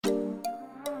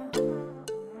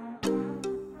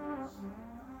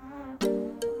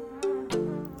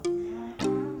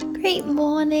Great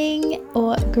morning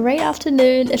or great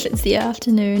afternoon if it's the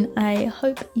afternoon. I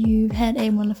hope you've had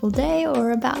a wonderful day or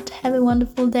are about to have a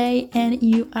wonderful day and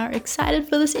you are excited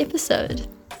for this episode.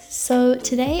 So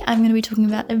today I'm going to be talking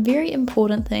about a very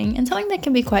important thing and something that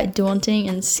can be quite daunting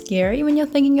and scary when you're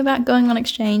thinking about going on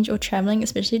exchange or traveling,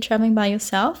 especially traveling by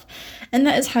yourself. And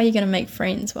that is how you're going to make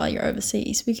friends while you're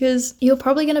overseas, because you're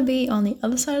probably going to be on the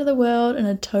other side of the world in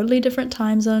a totally different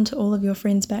time zone to all of your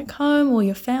friends back home or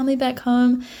your family back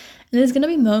home. And there's going to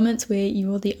be moments where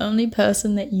you're the only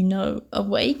person that you know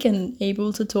awake and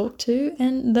able to talk to,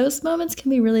 and those moments can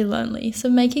be really lonely. So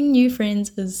making new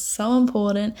friends is so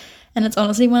important, and it's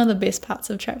honestly one of the best parts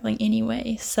of traveling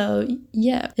anyway. So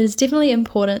yeah, it is definitely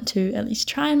important to at least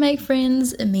try and make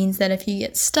friends. It means that if you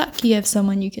get stuck, you have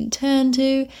someone you can turn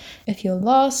to. If you're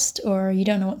lost or you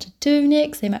don't know what to do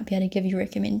next, they might be able to give you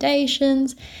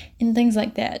recommendations and things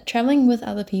like that. Traveling with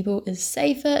other people is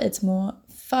safer, it's more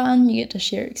fun, you get to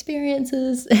share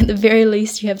experiences, at the very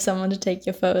least you have someone to take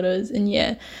your photos, and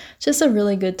yeah, just a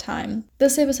really good time.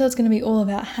 This episode is going to be all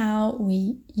about how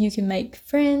you can make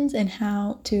friends and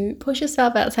how to push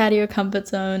yourself outside of your comfort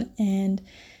zone. And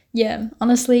yeah,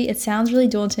 honestly, it sounds really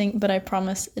daunting, but I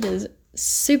promise it is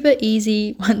super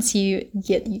easy once you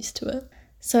get used to it.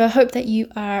 So I hope that you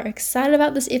are excited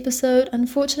about this episode.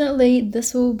 Unfortunately,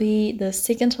 this will be the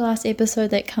second to last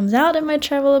episode that comes out in my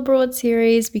travel abroad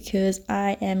series because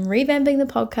I am revamping the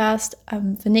podcast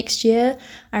for next year.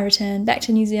 I return back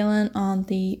to New Zealand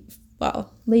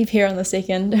leave here on the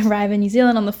 2nd, arrive in New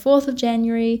Zealand on the 4th of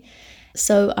January.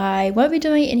 So I won't be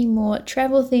doing any more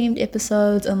travel themed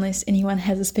episodes unless anyone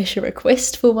has a special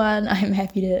request for one. I'm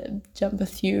happy to jump a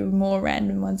few more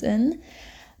random ones in.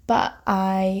 But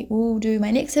I will do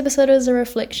my next episode as a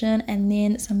reflection, and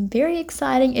then some very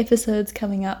exciting episodes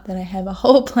coming up that I have a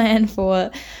whole plan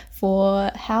for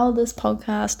how this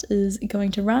podcast is going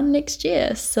to run next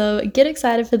year. So get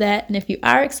excited for that. And if you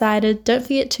are excited, don't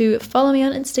forget to follow me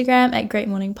on Instagram at Great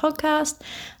Morning Podcast.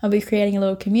 I'll be creating a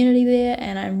little community there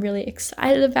and I'm really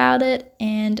excited about it.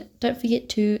 And don't forget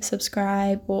to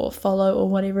subscribe or follow or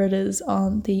whatever it is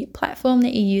on the platform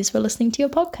that you use for listening to your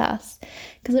podcast,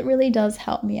 because it really does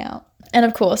help me out. And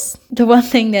of course, the one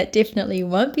thing that definitely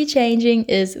won't be changing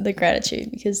is the gratitude,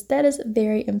 because that is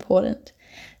very important.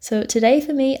 So today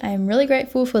for me, I am really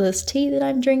grateful for this tea that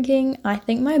I'm drinking. I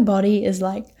think my body is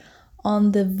like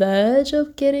on the verge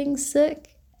of getting sick.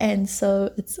 And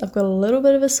so I've got a little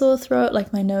bit of a sore throat,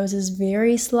 like my nose is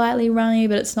very slightly runny,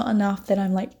 but it's not enough that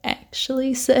I'm like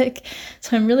actually sick.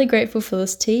 So I'm really grateful for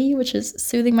this tea, which is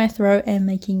soothing my throat and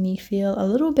making me feel a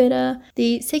little better.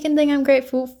 The second thing I'm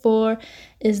grateful for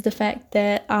is the fact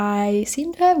that I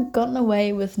seem to have gotten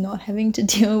away with not having to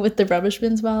deal with the rubbish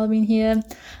bins while I've been here.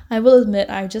 I will admit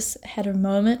I just had a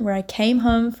moment where I came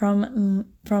home from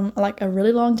like a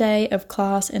really long day of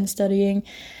class and studying,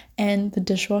 and the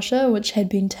dishwasher, which had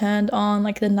been turned on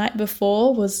like the night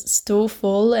before, was still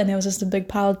full and there was just a big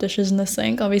pile of dishes in the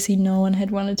sink. Obviously no one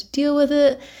had wanted to deal with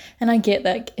it, and I get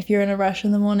that if you're in a rush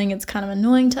in the morning it's kind of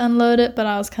annoying to unload it, but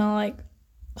I was kind of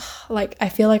like I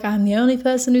feel like I'm the only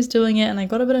person who's doing it, and I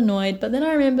got a bit annoyed. But then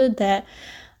I remembered that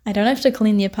I don't have to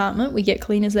clean the apartment, we get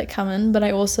cleaners that come in, but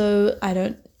I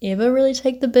don't ever really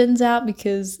take the bins out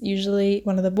because usually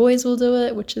one of the boys will do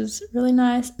it, which is really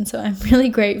nice. And so I'm really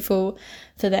grateful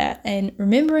for that, and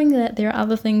remembering that there are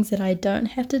other things that I don't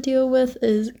have to deal with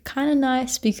is kind of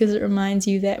nice, because it reminds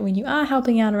you that when you are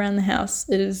helping out around the house,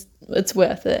 it's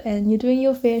worth it and you're doing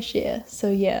your fair share. So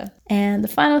yeah. And the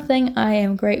final thing I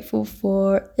am grateful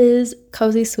for is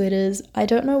cozy sweaters. I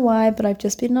don't know why, but I've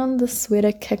just been on the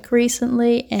sweater kick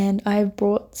recently, and I've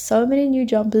brought so many new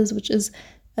jumpers, which is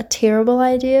a terrible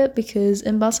idea because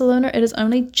in Barcelona it has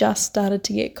only just started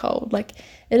to get cold. Like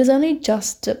it has only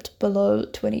just dipped below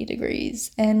 20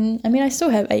 degrees, and I mean I still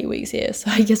have 8 weeks here, so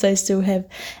I guess I still have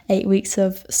 8 weeks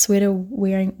of sweater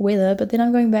wearing weather, but then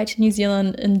I'm going back to New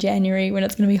Zealand in January when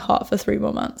it's going to be hot for 3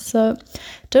 more months. So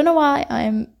don't know why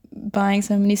I'm buying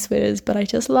so many sweaters, but I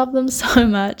just love them so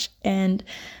much, and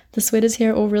the sweaters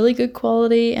here are all really good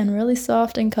quality and really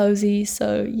soft and cozy.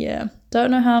 So yeah, don't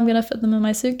know how I'm going to fit them in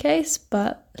my suitcase,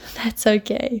 but that's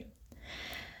okay.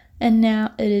 And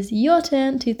now it is your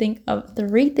turn to think of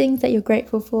 3 things that you're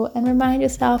grateful for and remind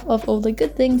yourself of all the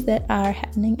good things that are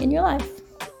happening in your life.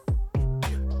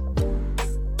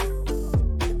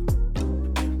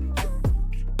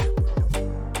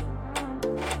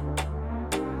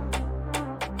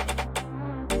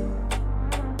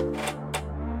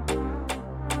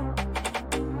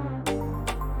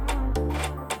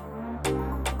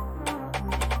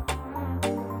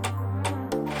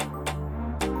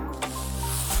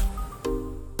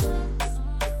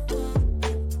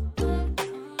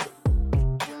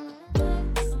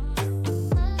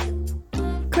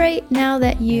 great. Now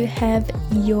that you have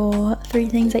your 3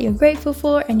 things that you're grateful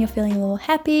for and you're feeling a little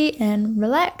happy and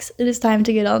relaxed, it is time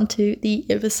to get on to the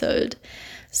episode.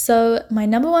 So my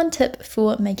number 1 tip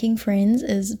for making friends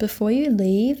is before you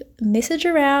leave, message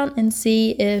around and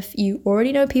see if you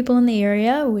already know people in the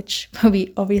area, which will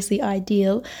be obviously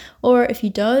ideal, or if you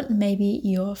don't, maybe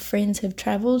your friends have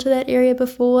traveled to that area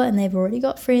before and they've already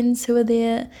got friends who are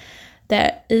there.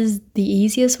 That is the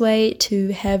easiest way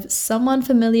to have someone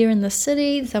familiar in the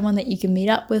city, someone that you can meet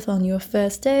up with on your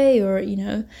first day, or,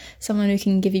 someone who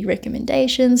can give you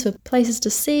recommendations for places to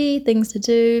see, things to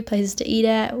do, places to eat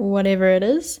at, whatever it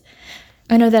is.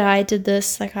 I know that I did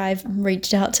this, I've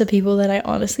reached out to people that I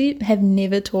honestly have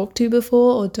never talked to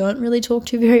before or don't really talk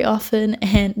to very often,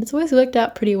 and it's always worked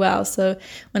out pretty well. So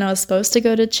when I was supposed to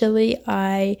go to Chile,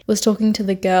 I was talking to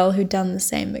the girl who'd done the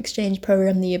same exchange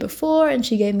program the year before, and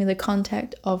she gave me the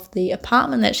contact of the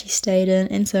apartment that she stayed in,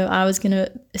 and so I was going to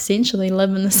essentially live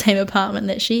in the same apartment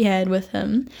that she had with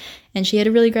him. And she had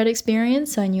a really great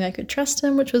experience, so I knew I could trust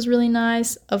him, which was really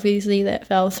nice. Obviously that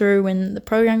fell through when the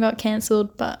program got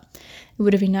cancelled, but it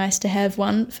would have been nice to have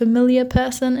one familiar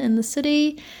person in the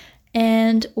city.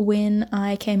 And when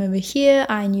I came over here,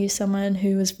 I knew someone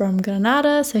who was from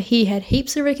Granada, so he had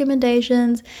heaps of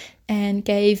recommendations and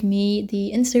gave me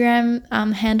the Instagram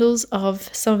handles of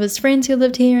some of his friends who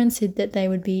lived here and said that they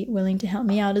would be willing to help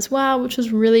me out as well, which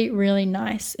was really, really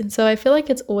nice. And so I feel like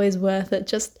it's always worth it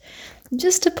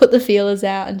just to put the feelers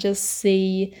out and just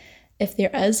see if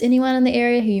there is anyone in the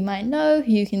area who you might know,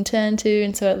 who you can turn to,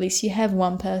 and so at least you have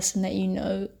one person that you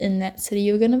know in that city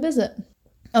you're going to visit.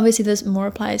 Obviously this more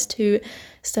applies to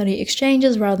study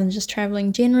exchanges rather than just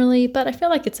traveling generally, but I feel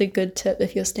like it's a good tip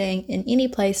if you're staying in any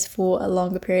place for a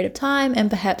longer period of time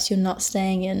and perhaps you're not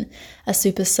staying in a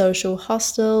super social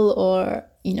hostel or,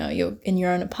 you're in your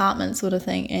own apartment sort of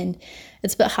thing, and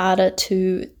it's a bit harder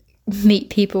to meet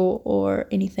people or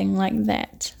anything like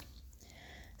that.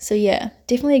 So yeah,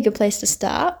 definitely a good place to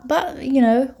start, but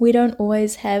we don't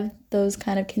always have those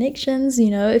kind of connections,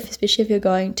 especially if you're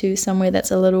going to somewhere that's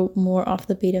a little more off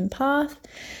the beaten path.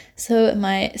 So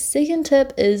my second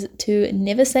tip is to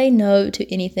never say no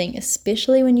to anything,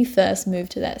 especially when you first move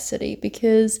to that city,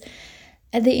 because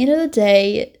at the end of the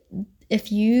day, if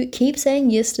you keep saying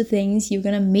yes to things, you're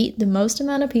going to meet the most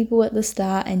amount of people at the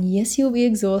start, and yes, you'll be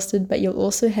exhausted, but you'll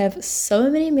also have so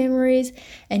many memories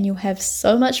and you'll have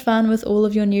so much fun with all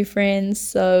of your new friends.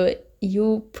 So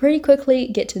you'll pretty quickly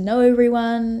get to know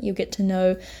everyone, you'll get to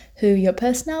know who your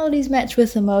personalities match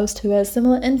with the most, who has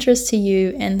similar interests to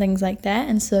you and things like that.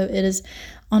 And so it is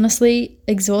honestly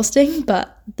exhausting,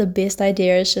 but the best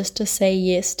idea is just to say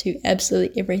yes to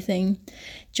absolutely everything.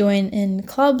 Join in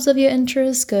clubs of your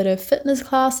interests, go to fitness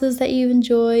classes that you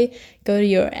enjoy, go to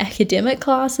your academic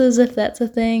classes if that's a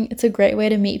thing. It's a great way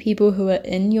to meet people who are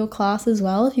in your class as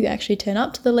well if you actually turn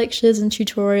up to the lectures and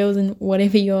tutorials and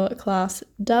whatever your class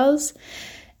does.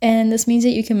 And this means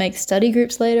that you can make study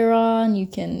groups later on, you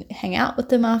can hang out with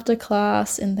them after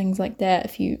class and things like that.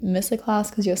 If you miss a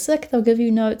class because you're sick, they'll give you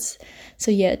notes.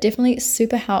 So yeah, definitely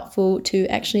super helpful to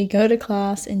actually go to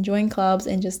class and join clubs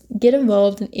and just get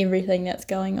involved in everything that's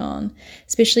going on,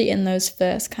 especially in those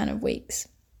first kind of weeks.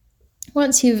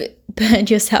 Once you've burned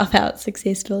yourself out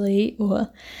successfully,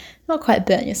 or not quite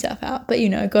burnt yourself out, but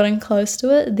gotten close to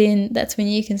it, then that's when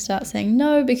you can start saying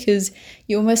no, because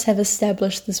you almost have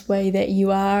established this way that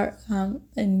you are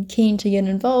and keen to get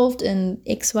involved in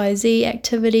XYZ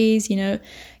activities,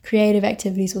 creative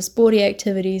activities or sporty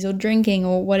activities or drinking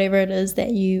or whatever it is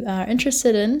that you are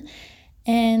interested in,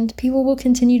 and people will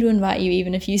continue to invite you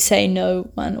even if you say no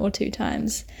 1 or 2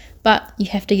 times. But you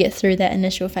have to get through that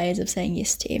initial phase of saying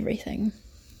yes to everything.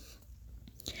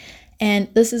 And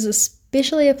this is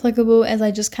especially applicable, as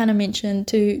I just kind of mentioned,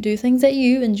 to do things that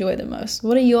you enjoy the most.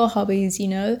 What are your hobbies?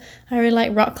 I really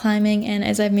like rock climbing, and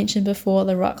as I've mentioned before,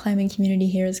 the rock climbing community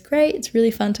here is great. It's really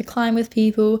fun to climb with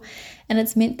people, and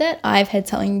it's meant that I've had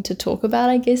something to talk about,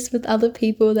 I guess, with other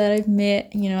people that I've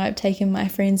met. I've taken my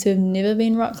friends who have never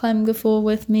been rock climbing before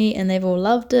with me, and they've all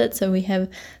loved it, so we have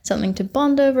something to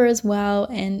bond over as well.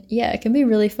 And yeah, it can be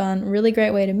really fun, really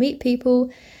great way to meet people.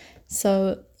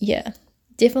 So yeah,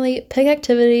 definitely pick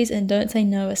activities and don't say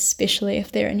no, especially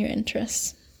if they're in your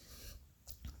interests.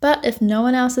 But if no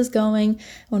one else is going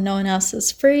or no one else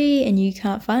is free and you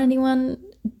can't find anyone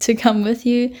to come with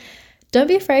you, don't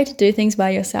be afraid to do things by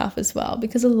yourself as well,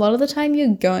 because a lot of the time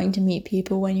you're going to meet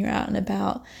people when you're out and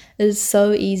about. It is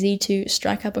so easy to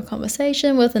strike up a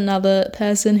conversation with another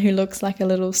person who looks like a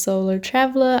little solo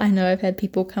traveler. I know I've had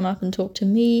people come up and talk to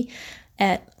me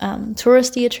at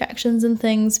touristy attractions and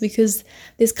things, because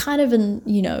there's kind of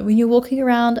when you're walking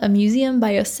around a museum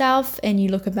by yourself and you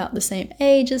look about the same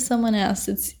age as someone else,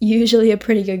 it's usually a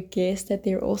pretty good guess that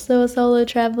they're also a solo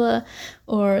traveler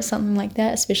or something like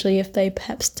that, especially if they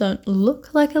perhaps don't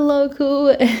look like a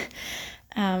local.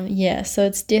 So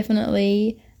it's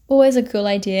definitely always a cool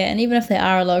idea, and even if they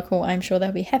are a local, I'm sure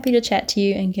they'll be happy to chat to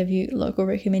you and give you local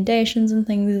recommendations and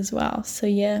things as well. So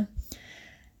yeah,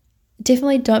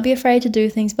 definitely don't be afraid to do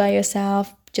things by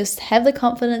yourself. Just have the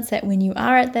confidence that when you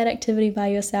are at that activity by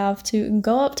yourself, to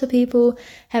go up to people,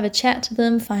 have a chat to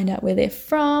them, find out where they're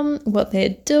from, what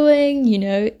they're doing,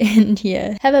 and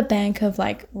have a bank of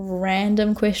like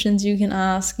random questions you can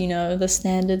ask, the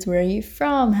standards, where are you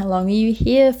from, how long are you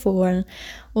here for, and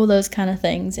all those kind of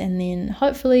things. And then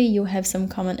hopefully you'll have some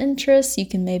common interests. You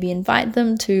can maybe invite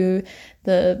them to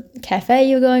the cafe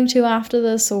you're going to after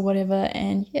this or whatever,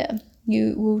 and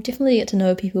you will definitely get to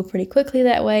know people pretty quickly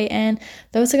that way, and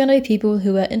those are going to be people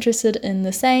who are interested in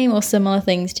the same or similar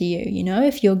things to you.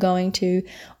 If you're going to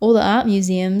all the art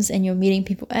museums and you're meeting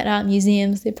people at art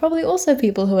museums, they're probably also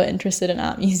people who are interested in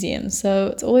art museums, so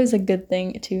it's always a good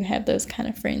thing to have those kind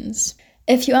of friends.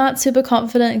 If you aren't super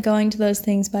confident going to those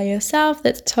things by yourself,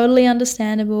 that's totally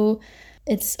understandable.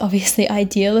 It's obviously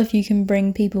ideal if you can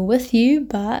bring people with you,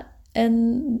 but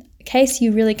in case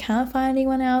you really can't find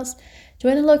anyone else,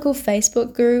 join a local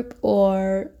Facebook group,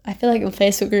 or I feel like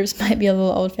Facebook groups might be a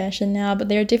little old-fashioned now, but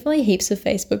there are definitely heaps of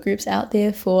Facebook groups out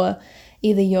there for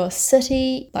either your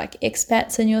city, like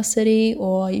expats in your city,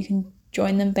 or you can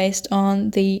join them based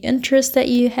on the interest that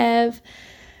you have,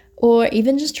 or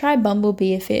even just try Bumble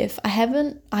BFF.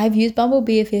 I've used Bumble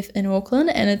BFF in Auckland,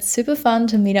 and it's super fun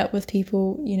to meet up with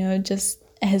people, just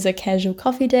as a casual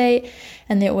coffee date,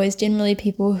 and they're always generally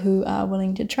people who are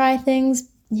willing to try things.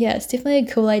 Yeah, it's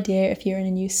definitely a cool idea if you're in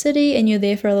a new city and you're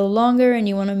there for a little longer and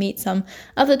you want to meet some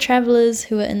other travelers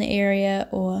who are in the area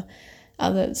or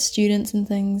other students and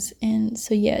things. And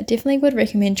so definitely would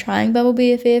recommend trying Bumble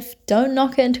BFF. Don't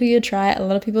knock it until you try it. A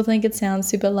lot of people think it sounds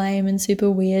super lame and super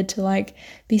weird to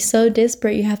be so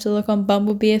desperate you have to look on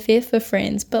Bumble BFF for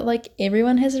friends, but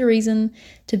everyone has a reason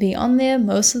to be on there.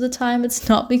 Most of the time it's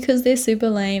not because they're super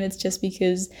lame, it's just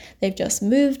because they've just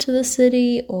moved to the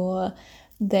city, or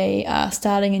they are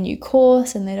starting a new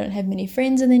course and they don't have many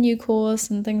friends in the new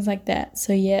course and things like that.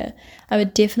 So I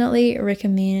would definitely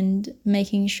recommend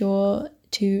making sure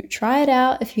to try it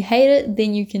out. If you hate it,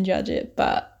 then you can judge it.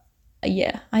 But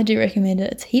I do recommend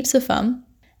it. It's heaps of fun.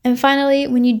 And finally,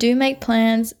 when you do make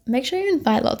plans, make sure you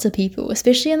invite lots of people,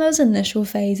 especially in those initial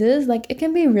phases. It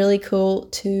can be really cool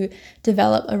to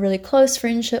develop a really close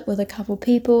friendship with a couple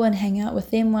people and hang out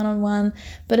with them one-on-one.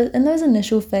 But in those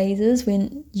initial phases,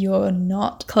 when you're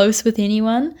not close with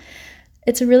anyone,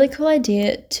 it's a really cool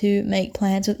idea to make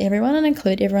plans with everyone and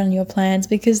include everyone in your plans,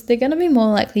 because they're going to be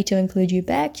more likely to include you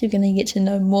back. You're going to get to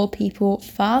know more people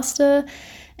faster,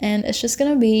 and it's just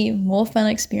going to be more fun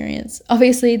experience.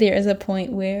 Obviously, there is a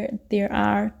point where there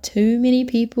are too many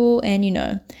people, and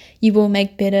you will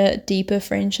make better, deeper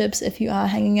friendships if you are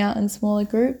hanging out in smaller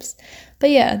groups. But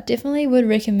definitely would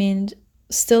recommend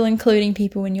still including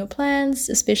people in your plans,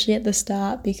 especially at the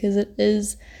start, because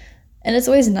it's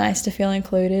always nice to feel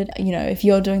included, if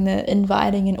you're doing the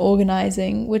inviting and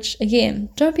organizing, which again,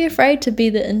 don't be afraid to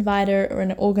be the inviter or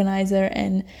an organizer.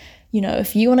 And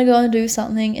if you want to go and do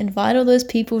something, invite all those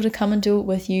people to come and do it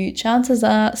with you. Chances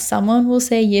are someone will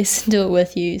say yes and do it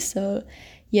with you. So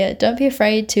don't be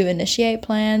afraid to initiate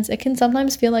plans. It can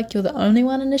sometimes feel like you're the only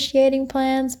one initiating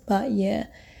plans, but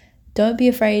don't be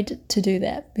afraid to do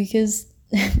that, because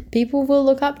people will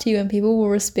look up to you and people will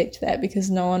respect that, because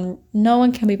no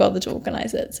one can be bothered to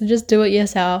organize it. So just do it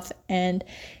yourself, and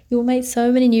you'll make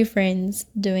so many new friends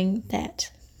doing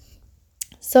that.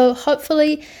 So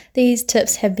hopefully these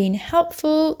tips have been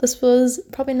helpful. This was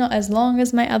probably not as long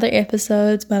as my other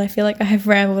episodes, but I feel like I have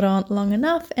rambled on long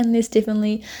enough, and there's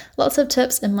definitely lots of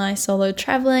tips in my solo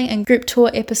traveling and group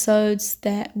tour episodes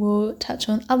that will touch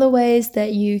on other ways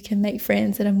that you can make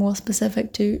friends that are more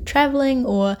specific to traveling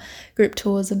or group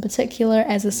tours in particular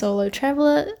as a solo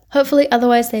traveler. Hopefully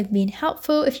otherwise they've been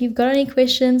helpful. If you've got any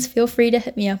questions, feel free to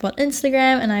hit me up on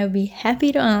Instagram and I will be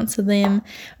happy to answer them.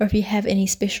 Or if you have any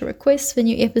special requests for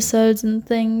new episodes and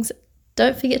things,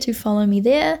 don't forget to follow me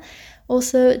there.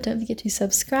 Also, don't forget to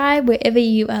subscribe wherever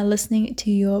you are listening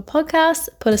to your podcast.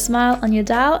 Put a smile on your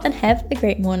dial and have a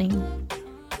great morning.